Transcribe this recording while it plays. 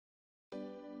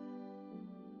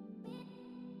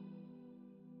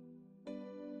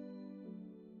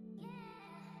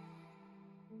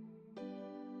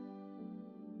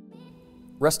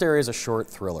Rest Area is a short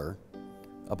thriller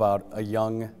about a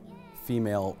young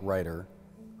female writer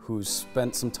who's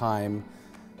spent some time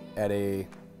at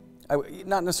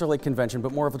not necessarily a convention,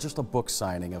 but more of just a book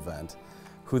signing event,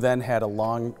 who then had a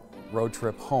long road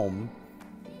trip home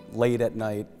late at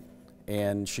night,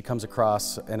 and she comes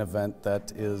across an event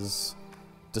that is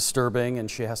disturbing, and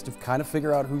she has to kind of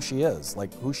figure out who she is,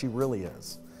 like who she really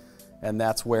is. And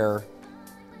that's where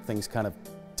things kind of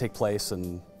take place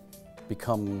and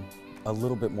become a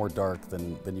little bit more dark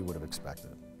than you would have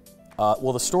expected.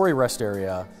 Well, the story Rest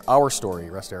Area, our story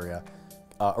Rest Area,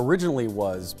 originally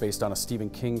was based on a Stephen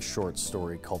King short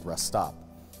story called Rest Stop.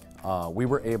 We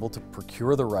were able to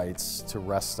procure the rights to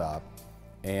Rest Stop,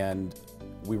 and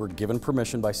we were given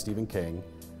permission by Stephen King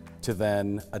to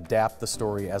then adapt the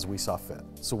story as we saw fit.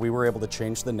 So we were able to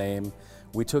change the name.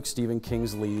 We took Stephen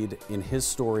King's lead in his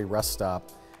story Rest Stop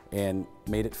and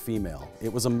made it female.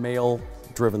 It was a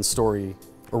male-driven story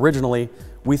originally.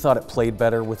 We thought it played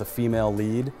better with a female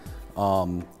lead.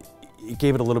 It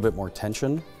gave it a little bit more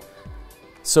tension.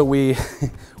 So we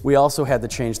also had to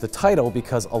change the title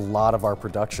because a lot of our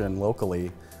production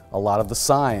locally, a lot of the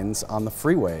signs on the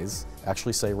freeways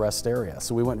actually say Rest Area.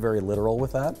 So we went very literal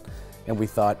with that, and we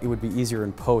thought it would be easier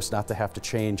in post not to have to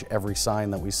change every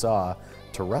sign that we saw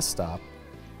to Rest Stop.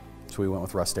 So we went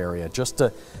with Rest Area just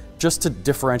to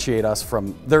differentiate us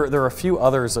from, there are a few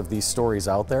others of these stories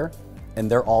out there, and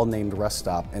they're all named Rest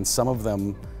Stop, and some of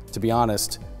them, to be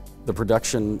honest, the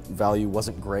production value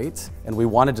wasn't great, and we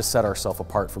wanted to set ourselves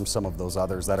apart from some of those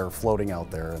others that are floating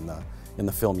out there in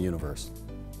the film universe.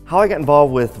 How I got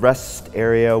involved with Rest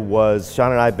Area was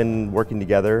Sean and I have been working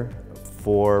together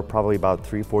for probably about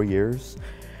 3 or 4 years,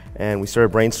 and we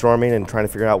started brainstorming and trying to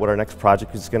figure out what our next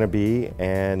project was going to be,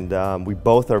 and we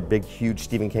both are big, huge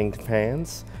Stephen King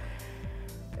fans,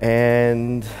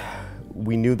 and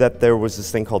we knew that there was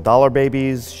this thing called Dollar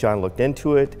Babies. Sean looked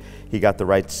into it. He got the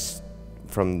rights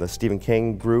from the Stephen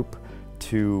King group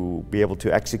to be able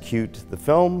to execute the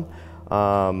film.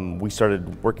 We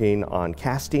started working on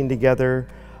casting together.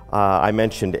 I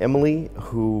mentioned Emily,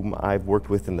 whom I've worked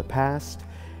with in the past,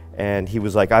 and he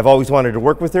was like, I've always wanted to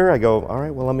work with her. I go, all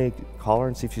right, well, let me call her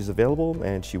and see if she's available,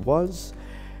 and she was.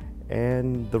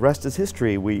 And the rest is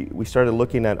history. We started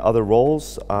looking at other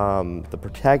roles. The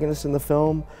protagonist in the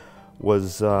film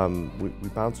was, we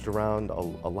bounced around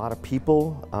a lot of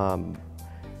people.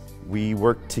 We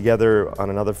worked together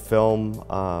on another film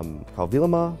called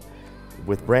Vilma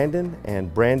with Brandon,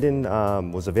 and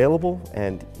Brandon was available,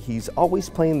 and he's always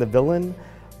playing the villain,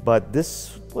 but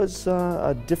this was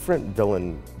a different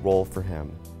villain role for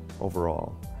him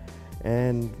overall.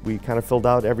 And we kind of filled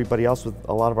out everybody else with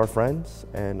a lot of our friends,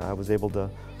 and I was able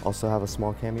to also have a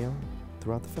small cameo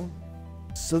throughout the film.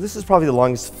 So this is probably the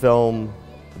longest film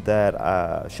that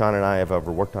Sean and I have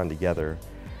ever worked on together.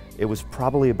 It was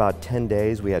probably about 10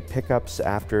 days. We had pickups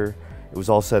after it was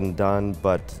all said and done,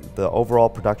 but the overall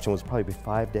production was probably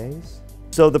 5 days.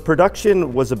 So the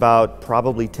production was about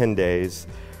probably 10 days.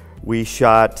 We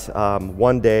shot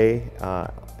 1 day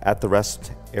at the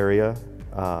Rest Area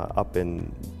up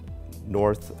in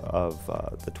north of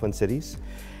the Twin Cities.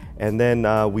 And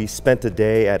then we spent a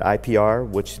day at IPR,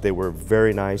 which they were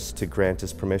very nice to grant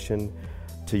us permission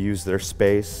to use their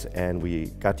space, and we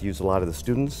got to use a lot of the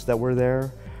students that were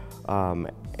there.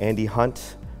 Andy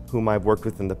Hunt, whom I've worked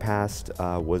with in the past,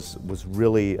 was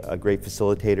really a great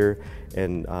facilitator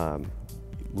in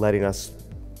letting us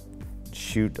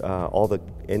shoot all the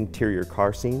interior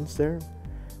car scenes there,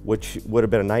 which would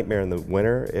have been a nightmare in the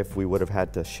winter if we would have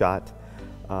had to shot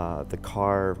the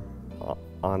car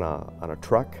on a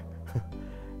truck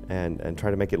and try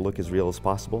to make it look as real as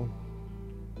possible.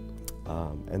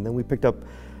 And then we picked up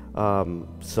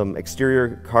some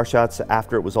exterior car shots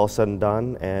after it was all said and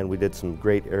done, and we did some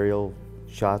great aerial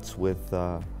shots with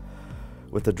the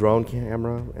drone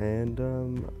camera,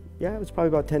 and yeah, it was probably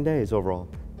about 10 days overall.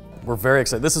 We're very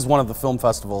excited. This is one of the film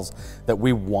festivals that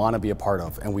we want to be a part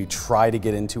of, and we try to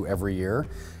get into every year.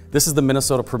 This is the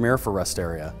Minnesota premiere for Rest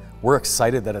Area. We're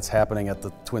excited that it's happening at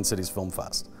the Twin Cities Film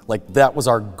Fest. Like, that was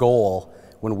our goal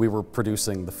when we were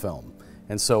producing the film.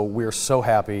 And so we're so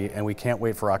happy, and we can't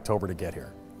wait for October to get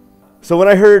here. So when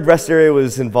I heard Rest Area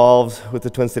was involved with the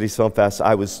Twin Cities Film Fest,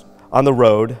 I was on the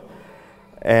road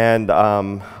and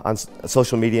on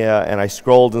social media, and I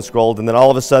scrolled and scrolled, and then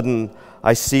all of a sudden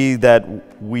I see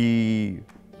that we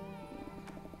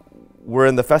were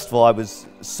in the festival. I was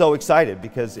so excited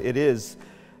because it is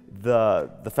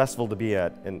the festival to be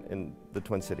at in the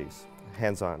Twin Cities,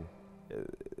 hands-on.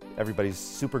 Everybody's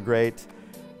super great.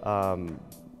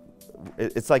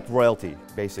 It's like royalty,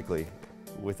 basically,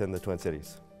 within the Twin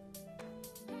Cities.